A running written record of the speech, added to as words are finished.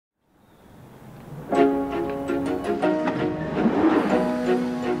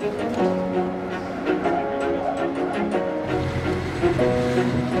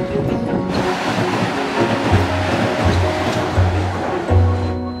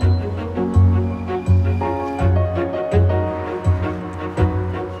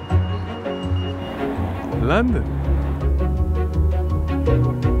London.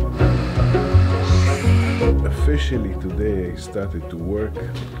 Officially today I started to work.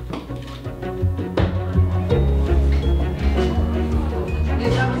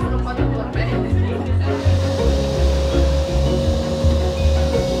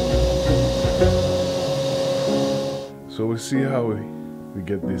 So we'll see how we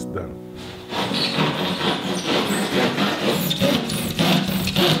get this done.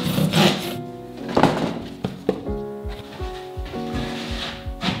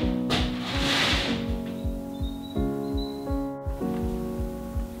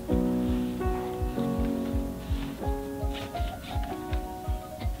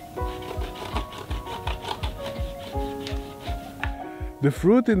 The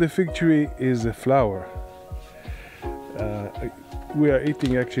fruit in the fig tree is a flower. We are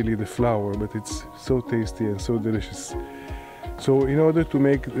eating actually the flower, but it's so tasty and so delicious. So in order to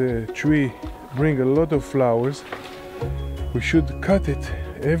make the tree bring a lot of flowers, we should cut it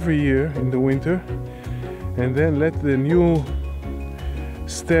every year in the winter and then let the new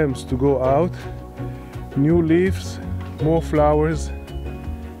stems to go out, new leaves, more flowers,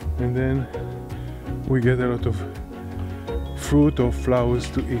 and then we get a lot of fruit or flowers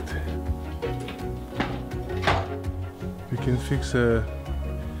to eat. We can fix a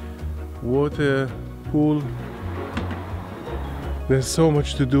water pool. There's so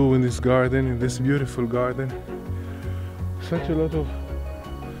much to do in this garden, in this beautiful garden. Such a lot of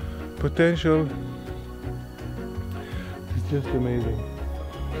potential. It's just amazing.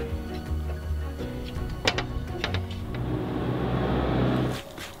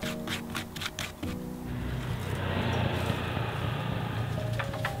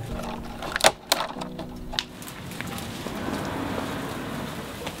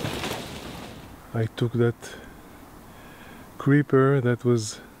 I took that creeper that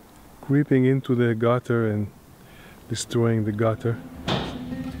was creeping into the gutter and destroying the gutter.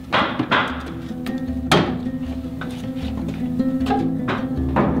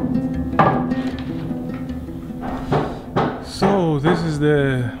 So this is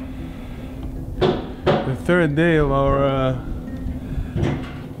the third day of our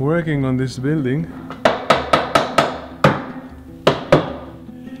working on this building.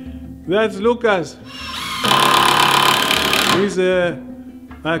 That's Lucas. He's a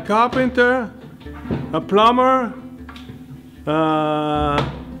carpenter, a plumber,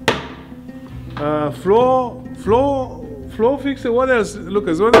 floor fixer. What else,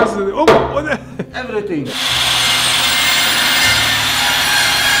 Lucas? What else? Oh, what else? Everything.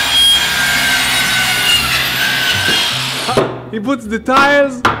 He puts the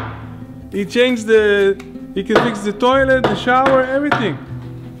tiles. He changed the. He can fix the toilet, the shower, everything.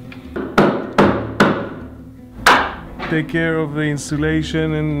 Take care of the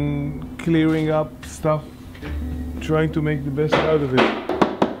insulation and clearing up stuff, trying to make the best out of it.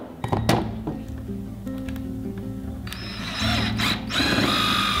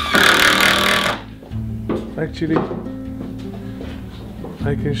 Actually,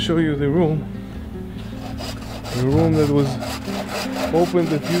 I can show you the room. The room that was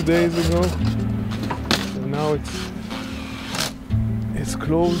opened a few days ago, and now it's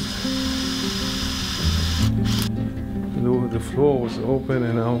closed. The floor was open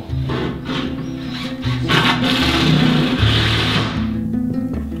and now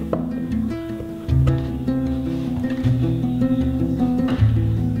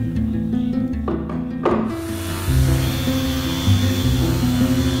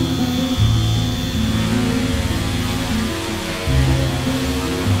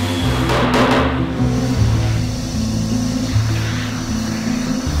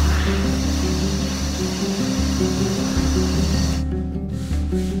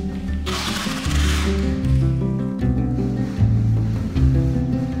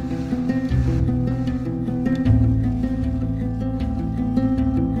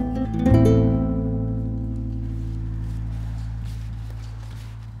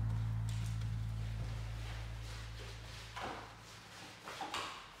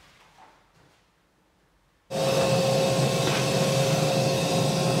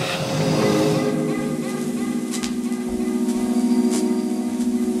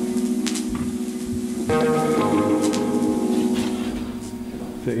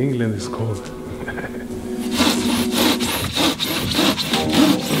England is cold.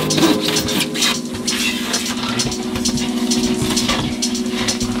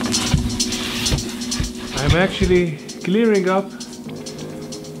 I'm actually clearing up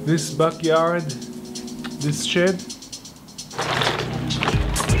this backyard, this shed.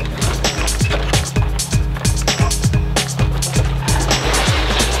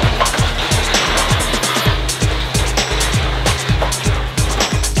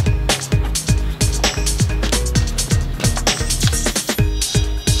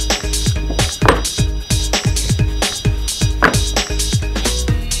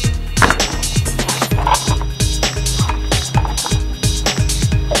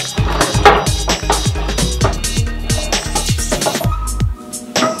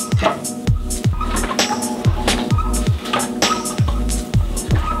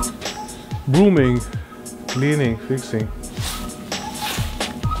 brooming, cleaning, fixing.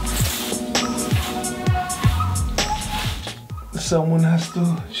 Someone has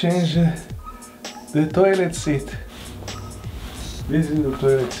to change the toilet seat. This is the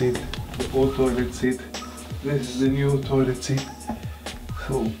toilet seat, the old toilet seat. This is the new toilet seat.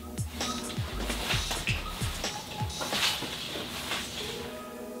 So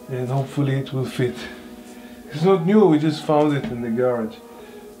and hopefully it will fit. It's not new, we just found it in the garage,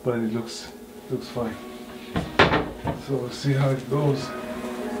 but it looks fine. So we'll see how it goes.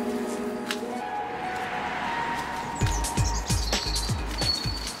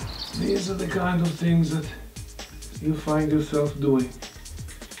 These are the kind of things that you find yourself doing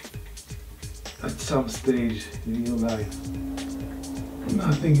at some stage in your life.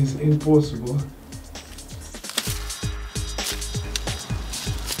 Nothing is impossible.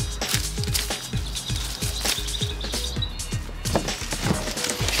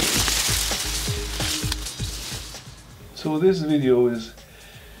 So this video is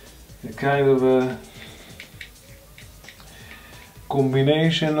a kind of a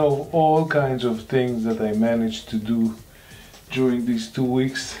combination of all kinds of things that I managed to do during these 2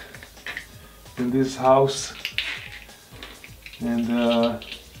 weeks in this house, and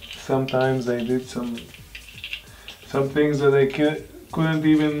sometimes I did some things that I couldn't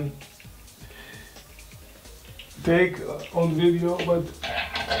even take on video, but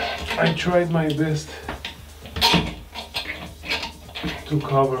I tried my best to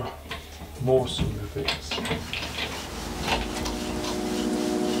cover most of the things.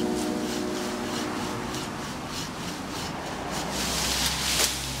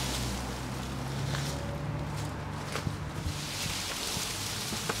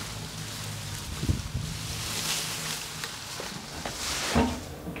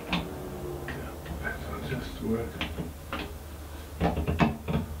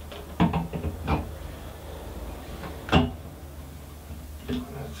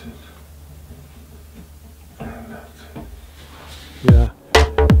 Yeah,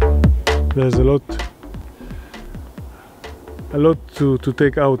 there's a lot to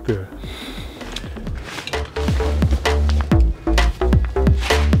take out there.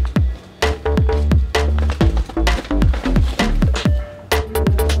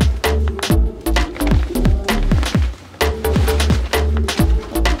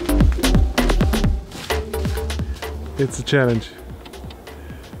 It's a challenge.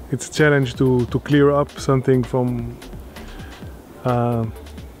 It's a challenge to clear up something from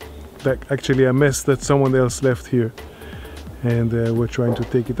that actually a mess that someone else left here, and we're trying to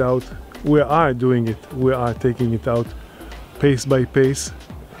take it out. We are doing it. We are taking it out pace by pace.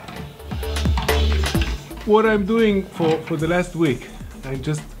 What I'm doing for the last week, I'm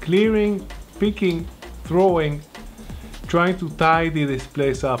just clearing, picking, throwing, trying to tidy this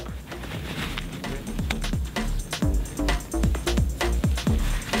place up.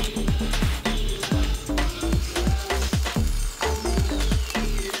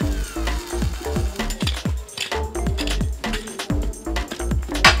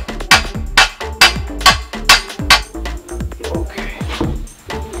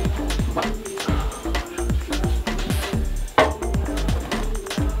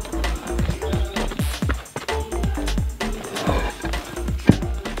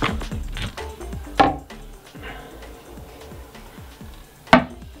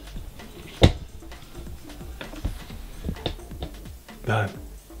 Done.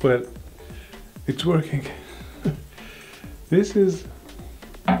 Well, it's working. This is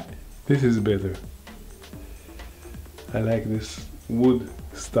better. I like this wood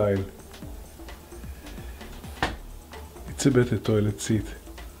style. It's a better toilet seat.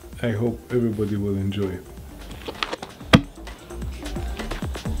 I hope everybody will enjoy it.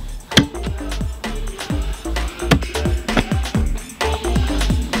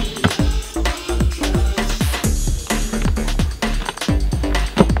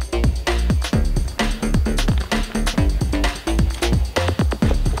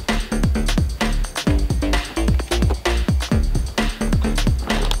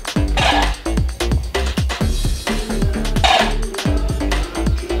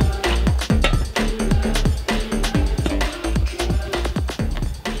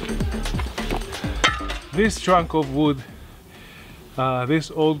 This trunk of wood,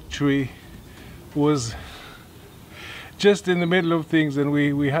 this old tree, was just in the middle of things, and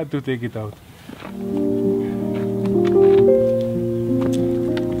we had to take it out.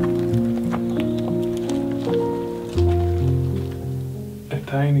 A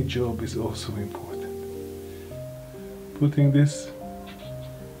tiny job is also important. Putting this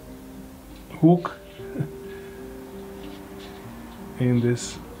hook in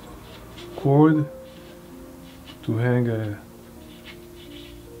this cord to hang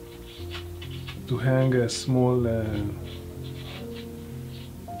a small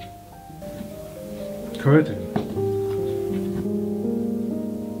curtain.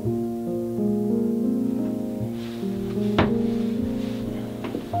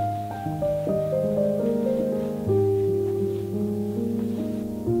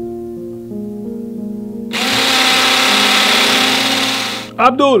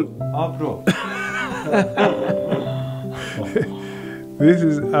 Abdul! Abro. This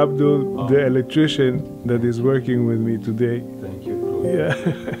is Abdul, the electrician that is working with me today. Thank you, bro. Yeah.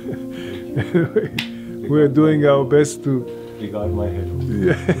 We're doing our best to Regard my head.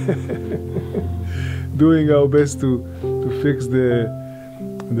 doing our best to fix the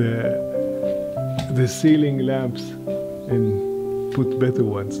ceiling lamps and put better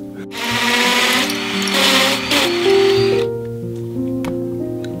ones.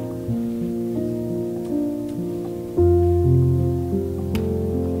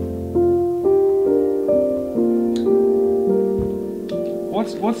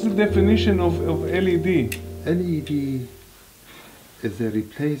 What's the definition of LED? LED is a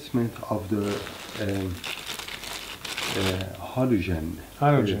replacement of the halogen.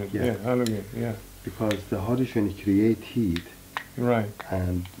 Halogen, yeah, halogen, yeah. Because the halogen create heat, Right.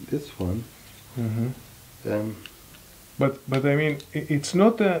 and this one, But I mean, it's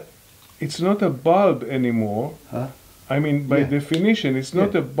not a bulb anymore. huh? I mean, by Yeah. definition, it's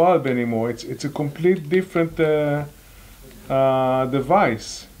not Yeah. a bulb anymore. It's a complete different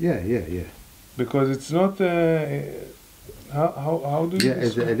device Yeah. because it's not. How do you? Yeah,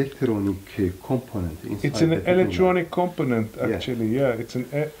 it's an describe- electronic component inside. It's an the thing. electronic component Yeah. actually. Yeah,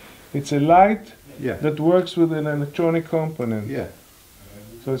 it's a light Yeah. that works with an electronic component. Yeah.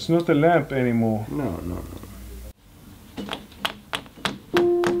 So it's not a lamp anymore. No.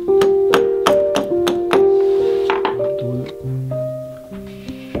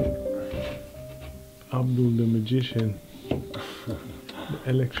 Abdul the magician, the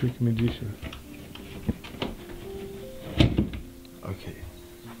electric magician. Okay.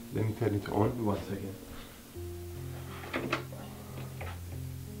 Let me turn it on. 1 second.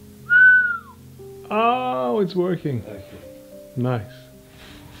 Oh, it's working. Okay. Nice.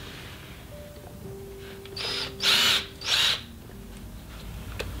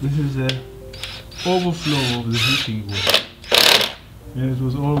 This is a overflow of the heating water. And it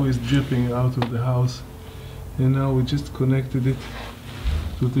was always dripping out of the house. And now we just connected it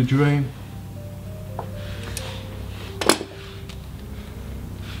to the drain.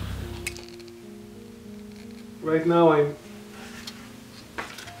 Right now I'm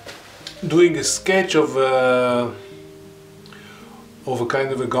doing a sketch of a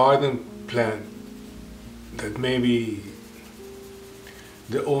kind of a garden plan that maybe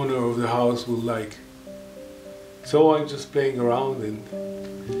the owner of the house will like. So I'm just playing around and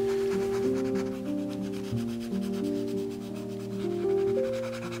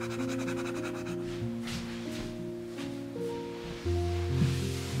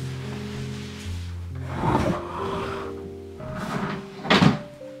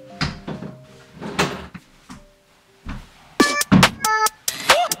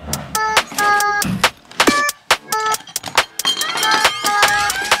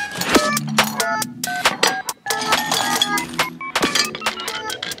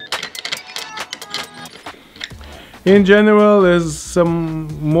in general, there's some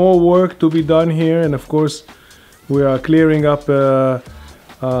more work to be done here, and of course, we are clearing up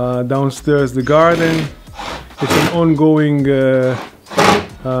downstairs the garden. It's an ongoing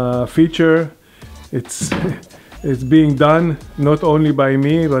feature. It's it's being done not only by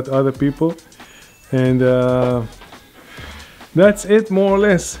me but other people, and that's it more or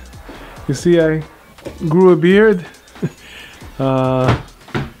less. You see, I grew a beard.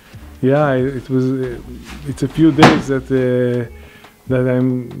 Yeah, it's a few days that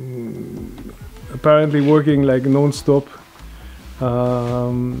I'm apparently working like non-stop,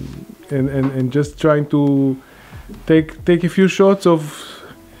 and just trying to take a few shots of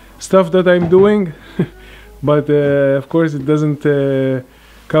stuff that I'm doing, but of course it doesn't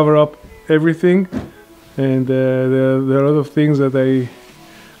cover up everything, and there are a lot of things that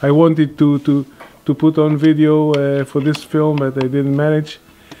I wanted to put on video for this film, but I didn't manage.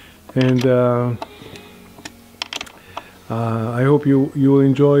 And I hope you will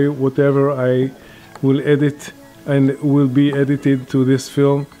enjoy whatever I will edit and will be edited to this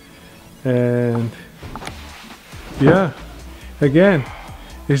film. And yeah, again,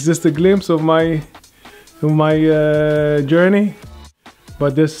 it's just a glimpse of my journey,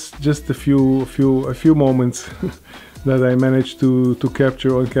 but there's just a few moments that I managed to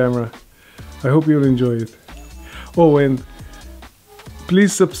capture on camera. I hope you'll enjoy it. Oh, and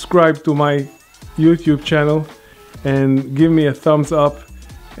please subscribe to my YouTube channel and give me a thumbs up.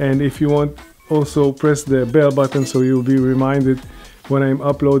 And if you want, also press the bell button so you'll be reminded when I'm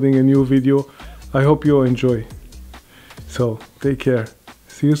uploading a new video. I hope you'll enjoy. So take care.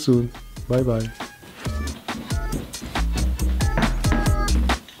 See you soon. Bye bye.